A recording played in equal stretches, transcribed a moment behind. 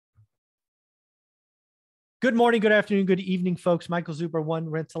Good morning, good afternoon, good evening, folks. Michael Zuber, one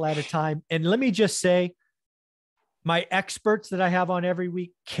rental at a time. And let me just say, my experts that I have on every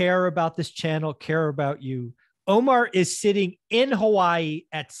week care about this channel, care about you. Omar is sitting in Hawaii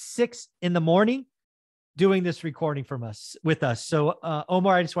at 6 in the morning doing this recording with us. So,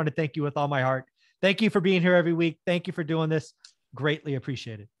 Omar, I just want to thank you with all my heart. Thank you for being here every week. Thank you for doing this. Greatly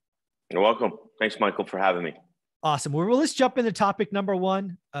appreciated. You're welcome. Thanks, Michael, for having me. Awesome. Well, let's jump into topic number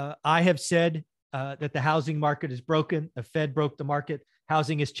one. I have said that the housing market is broken. The Fed broke the market.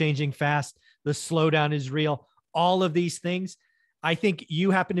 Housing is changing fast. The slowdown is real. All of these things. I think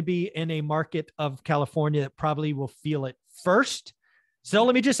you happen to be in a market of California that probably will feel it first. So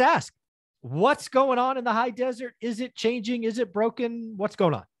let me just ask, what's going on in the high desert? Is it changing? Is it broken? What's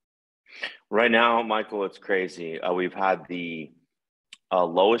going on? Right now, Michael, it's crazy. We've had the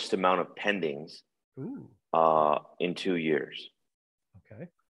lowest amount of pendings in 2 years. Okay.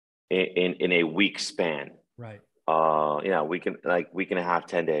 In a week span. Right. Week and a half,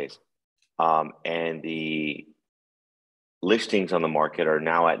 10 days. And the listings on the market are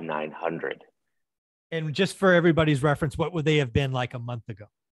now at 900. And just for everybody's reference, what would they have been like a month ago?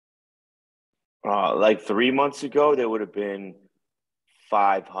 Like 3 months ago, they would have been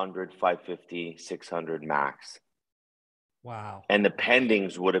 500, 550, 600 max. Wow. And the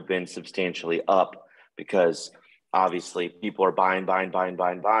pendings would have been substantially up because obviously people are buying,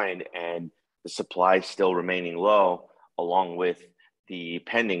 and the supply is still remaining low, along with the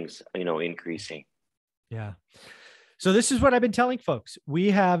pendings, increasing. Yeah. So this is what I've been telling folks. We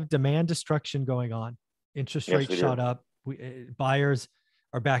have demand destruction going on. Interest rates shot up. Buyers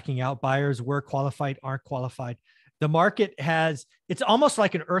are backing out. Buyers were qualified, aren't qualified. The market it's almost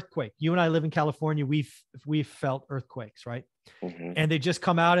like an earthquake. You and I live in California. We've felt earthquakes, right? Mm-hmm. And they just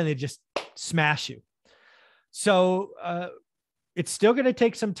come out and they just smash you. So it's still going to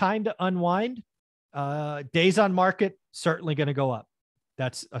take some time to unwind. Days on market certainly going to go up.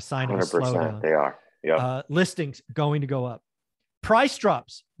 That's a sign of a slowdown. They are. Yeah. Listings going to go up. Price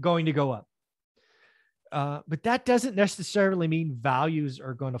drops going to go up. But that doesn't necessarily mean values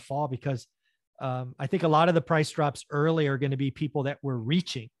are going to fall because I think a lot of the price drops early are going to be people that were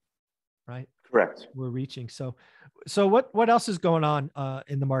reaching, right? Correct. We're reaching. So what else is going on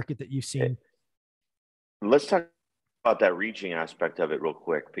in the market that you've seen? Let's talk about that reaching aspect of it real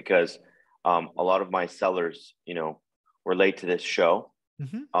quick, because a lot of my sellers, were late to this show,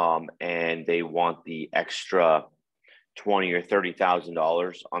 and they want the extra $20,000 or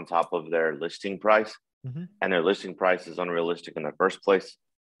 $30,000 on top of their listing price, and their listing price is unrealistic in the first place.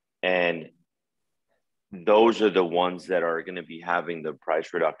 And those are the ones that are going to be having the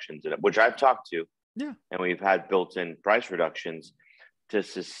price reductions, which I've talked to. Yeah. And we've had built-in price reductions to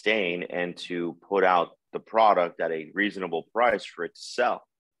sustain and to put out the product at a reasonable price for it to sell.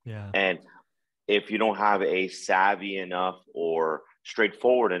 Yeah. And if you don't have a savvy enough or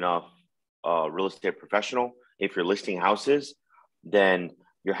straightforward enough real estate professional, if you're listing houses, then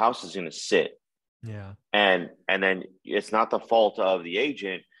your house is going to sit. Yeah. And then it's not the fault of the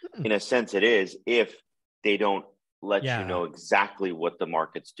agent. In a sense, it is if they don't let you know exactly what the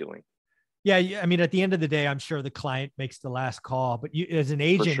market's doing. Yeah. I mean, at the end of the day, I'm sure the client makes the last call, but you, as an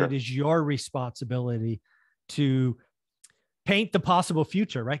agent, it is your responsibility to paint the possible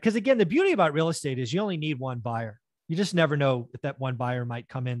future, right? Because again, the beauty about real estate is you only need one buyer. You just never know if that one buyer might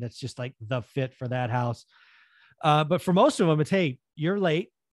come in that's just like the fit for that house. But for most of them, it's, hey, you're late.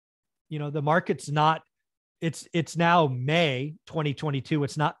 The market's not, it's now May 2022.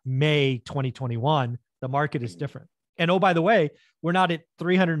 It's not May 2021. The market is different. And oh, by the way, we're not at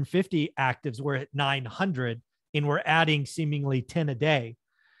 350 actives. We're at 900 and we're adding seemingly 10 a day.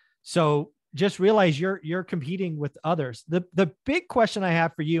 So just realize you're competing with others. The big question I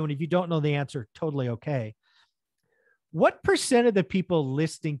have for you, and if you don't know the answer, totally okay. What percent of the people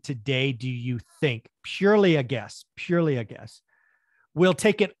listing today do you think, purely a guess, will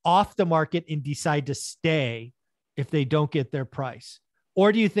take it off the market and decide to stay if they don't get their price?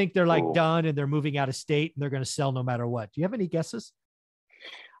 Or do you think they're like done and they're moving out of state and they're going to sell no matter what? Do you have any guesses?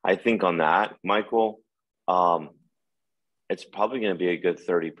 I think on that, Michael, it's probably going to be a good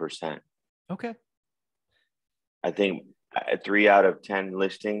 30%. Okay. I think 3 out of 10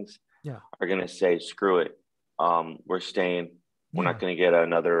 listings are going to say, screw it. We're staying. We're not going to get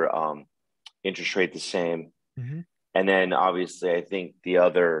another interest rate the same. And then obviously, I think the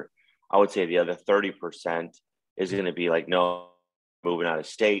other 30% is going to be like, no, moving out of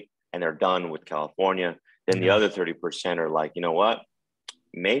state, and they're done with California. Then the other 30% are like, you know what?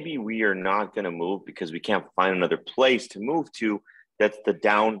 Maybe we are not going to move because we can't find another place to move to that's the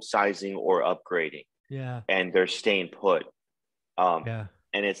downsizing or upgrading. Yeah. And they're staying put.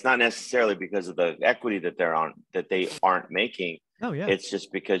 and it's not necessarily because of the equity that they aren't making. Oh yeah. It's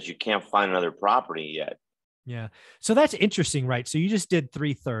just because you can't find another property yet. Yeah. So that's interesting, right? So you just did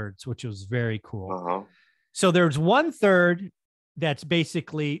 3/3, which was very cool. Uh-huh. So there's 1/3 that's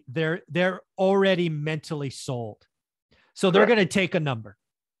basically they're already mentally sold. So they're going to take a number,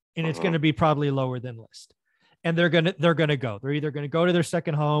 and it's going to be probably lower than list. And they're going to go. They're either going to go to their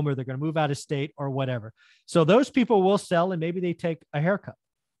second home, or they're going to move out of state, or whatever. So those people will sell, and maybe they take a haircut,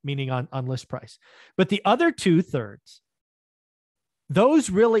 meaning on list price. But the other 2/3,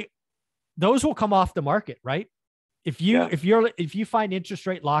 those will come off the market, right? If you find interest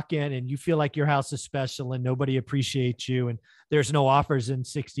rate lock in, and you feel like your house is special and nobody appreciates you, and there's no offers in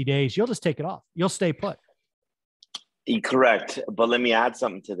 60 days, you'll just take it off. You'll stay put. Correct. But let me add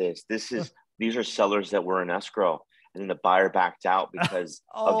something to this. These are sellers that were in escrow, and then the buyer backed out because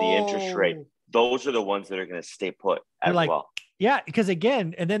of the interest rate. Those are the ones that are going to stay put as well. Yeah, because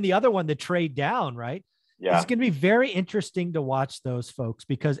again, and then the other one, the trade down, right? Yeah. It's going to be very interesting to watch those folks,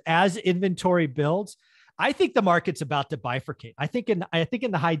 because as inventory builds, I think the market's about to bifurcate. I think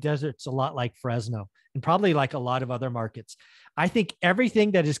in the high desert, it's a lot like Fresno, and probably like a lot of other markets. I think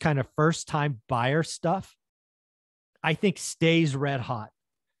everything that is kind of first time buyer stuff, I think stays red hot.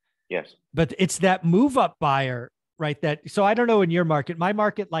 Yes. But it's that move up buyer, right? So I don't know in your market, my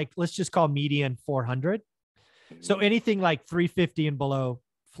market, like let's just call median 400. So anything like 350 and below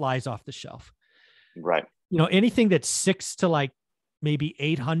flies off the shelf. Right. Anything that's 6 to like maybe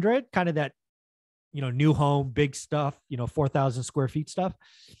 800, kind of that, new home, big stuff, 4,000 square feet stuff.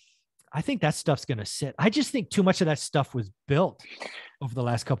 I think that stuff's going to sit. I just think too much of that stuff was built over the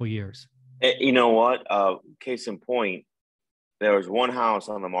last couple of years. You know what? Case in point, there was one house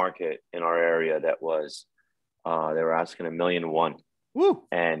on the market in our area that was, they were asking $1.1 million. Woo!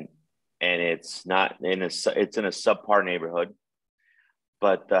 And it's not it's in a subpar neighborhood,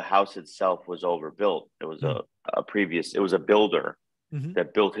 but the house itself was overbuilt. It was it was a builder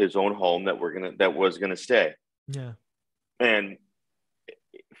that built his own home that was gonna stay. Yeah. And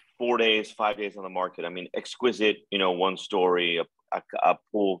 5 days on the market. I mean, exquisite, 1 story, a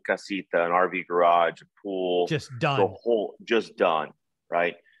pool casita, an RV garage, a pool, just done, just done.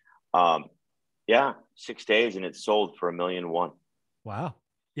 Right. 6 days, and it sold for $1.1 million. Wow.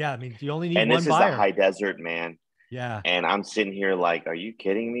 Yeah. I mean, you only need one buyer. And this is the high desert, man. Yeah. And I'm sitting here like, are you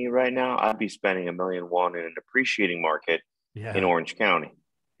kidding me right now? I'd be spending $1.1 million in an appreciating market in Orange County.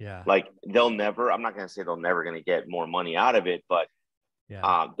 Yeah. Like I'm not going to say they're never going to get more money out of it, but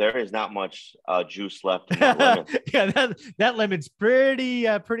there is not much juice left in that lemon. Yeah. That lemon's pretty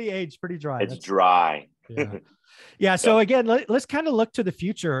aged, pretty dry. It's dry. Yeah. Yeah. So again, let's kind of look to the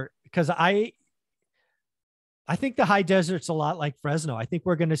future, because I think the high desert's a lot like Fresno. I think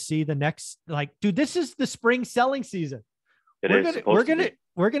we're going to see the next, dude, this is the spring selling season. We're going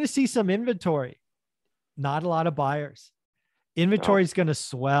to see some inventory, not a lot of buyers. Inventory is going to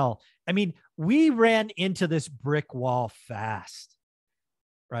swell. I mean, we ran into this brick wall fast,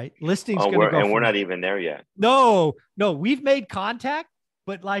 right? Listings going to go. And we're not even there yet. No, we've made contact,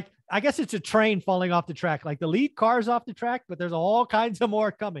 but I guess it's a train falling off the track. Like the lead car's off the track, but there's all kinds of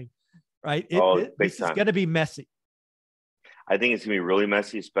more coming. Right. This is going to be messy. I think it's going to be really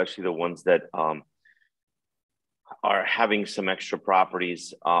messy, especially the ones that are having some extra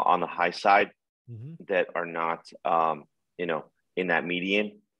properties on the high side that are not, in that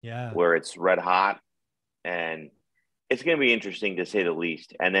median where it's red hot. And it's going to be interesting to say the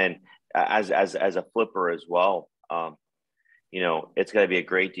least. And then as a flipper as well, it's going to be a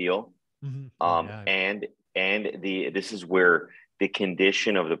great deal. And this is where the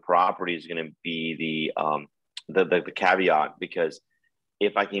condition of the property is going to be the caveat, because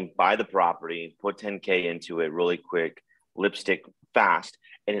if I can buy the property, put $10K into it really quick, lipstick fast,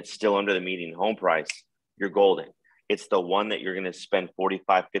 and it's still under the median home price, you're golden. It's the one that you're going to spend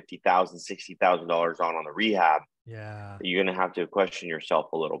 $45,000, $50,000, $60,000 on the rehab. Yeah. You're going to have to question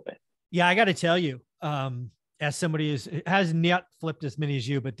yourself a little bit. Yeah. I got to tell you, as somebody has not flipped as many as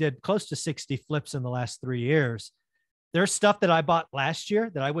you, but did close to 60 flips in the last 3 years. There's stuff that I bought last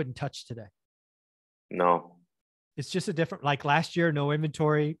year that I wouldn't touch today. No. It's just a different, like last year, no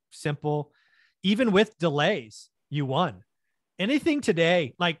inventory, simple. Even with delays, you won. Anything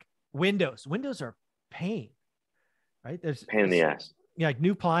today, like windows are pain, right? There's pain in the ass. Yeah, like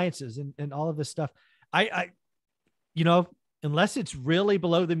new appliances and all of this stuff. I unless it's really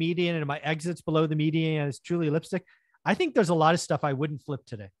below the median and my exit's below the median and it's truly lipstick, I think there's a lot of stuff I wouldn't flip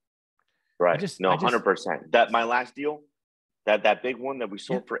today. Right. 100%. That my last deal, that big one that we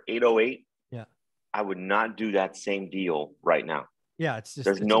sold for $808. Yeah. I would not do that same deal right now. Yeah.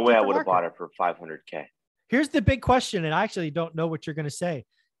 There's no way I would have bought it for $500K. Here's the big question, and I actually don't know what you're going to say.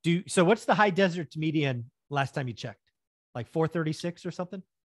 So what's the high desert median last time you checked? Like 436 or something?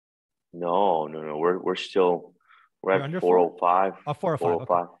 No. We're at 405. Oh, 405.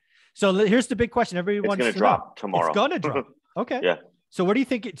 Okay. So here's the big question. Everyone's going to drop tomorrow. It's going to drop. Okay. Yeah. So what do you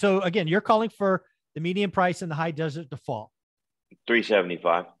think? So again, you're calling for the median price in the high desert to fall.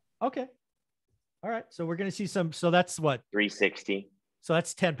 375. Okay. All right. So we're going to see so that's what? 360. So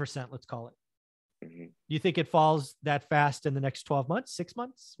that's 10%, let's call it. Mm-hmm. You think it falls that fast in the next 12 months, 6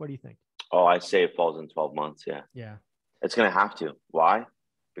 months? What do you think? Oh, I say it falls in 12 months. Yeah. Yeah. It's going to have to. Why?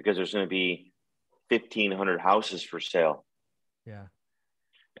 Because there's going to be 1,500 houses for sale. Yeah.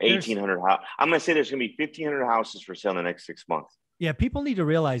 1,800. I'm going to say there's going to be 1,500 houses for sale in the next 6 months. Yeah. People need to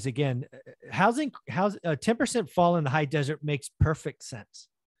realize, again, 10% fall in the high desert makes perfect sense.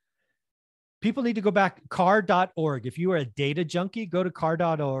 People need to go back car.org. If you are a data junkie, go to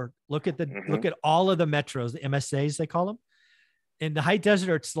car.org. Look at look at all of the metros, the MSAs they call them. In the high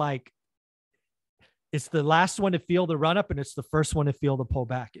desert, it's like it's the last one to feel the run up and it's the first one to feel the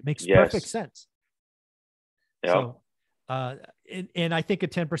pullback. It makes perfect sense. Yeah. So, and I think a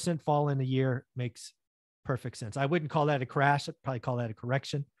 10% fall in a year makes perfect sense. I wouldn't call that a crash. I'd probably call that a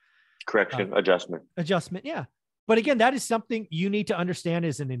correction. Adjustment. Yeah. But again, that is something you need to understand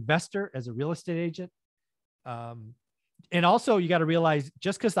as an investor, as a real estate agent. And also you got to realize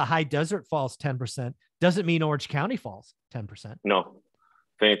just because the high desert falls 10% doesn't mean Orange County falls 10%. No.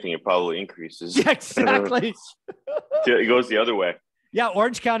 If anything, it probably increases. Yeah, exactly. It goes the other way. Yeah.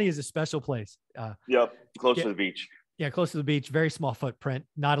 Orange County is a special place. Yep. Close to the beach. Yeah. Close to the beach, very small footprint,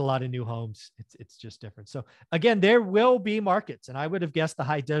 not a lot of new homes. It's just different. So again, there will be markets, and I would have guessed the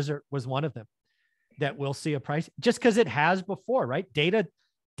high desert was one of them that we'll see a price just because it has before, right?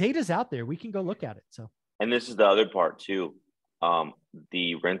 Data's out there. We can go look at it. So, and this is the other part too.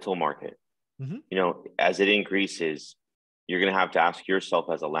 The rental market, as it increases, you're going to have to ask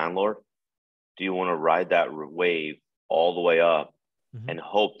yourself as a landlord, do you want to ride that wave all the way up and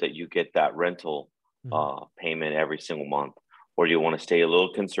hope that you get that rental payment every single month? Or do you want to stay a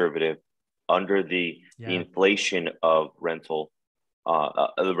little conservative under the inflation of the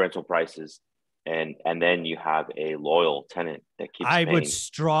rental prices? And then you have a loyal tenant that keeps paying. I would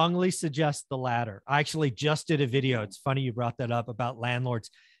strongly suggest the latter. I actually just did a video. It's funny you brought that up about landlords.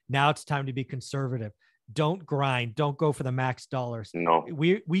 Now it's time to be conservative. Don't grind. Don't go for the max dollars. No.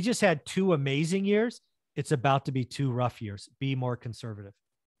 We just had 2 amazing years. It's about to be 2 rough years. Be more conservative.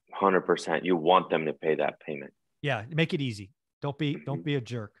 100%. You want them to pay that payment. Yeah, make it easy. Don't be a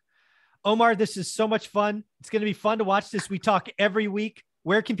jerk. Omar, this is so much fun. It's going to be fun to watch this. We talk every week.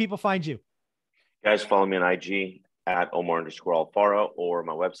 Where can people find you? Guys, follow me on IG at Omar_Alfaro or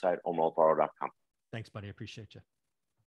my website, omaralfaro.com. Thanks, buddy. I appreciate you.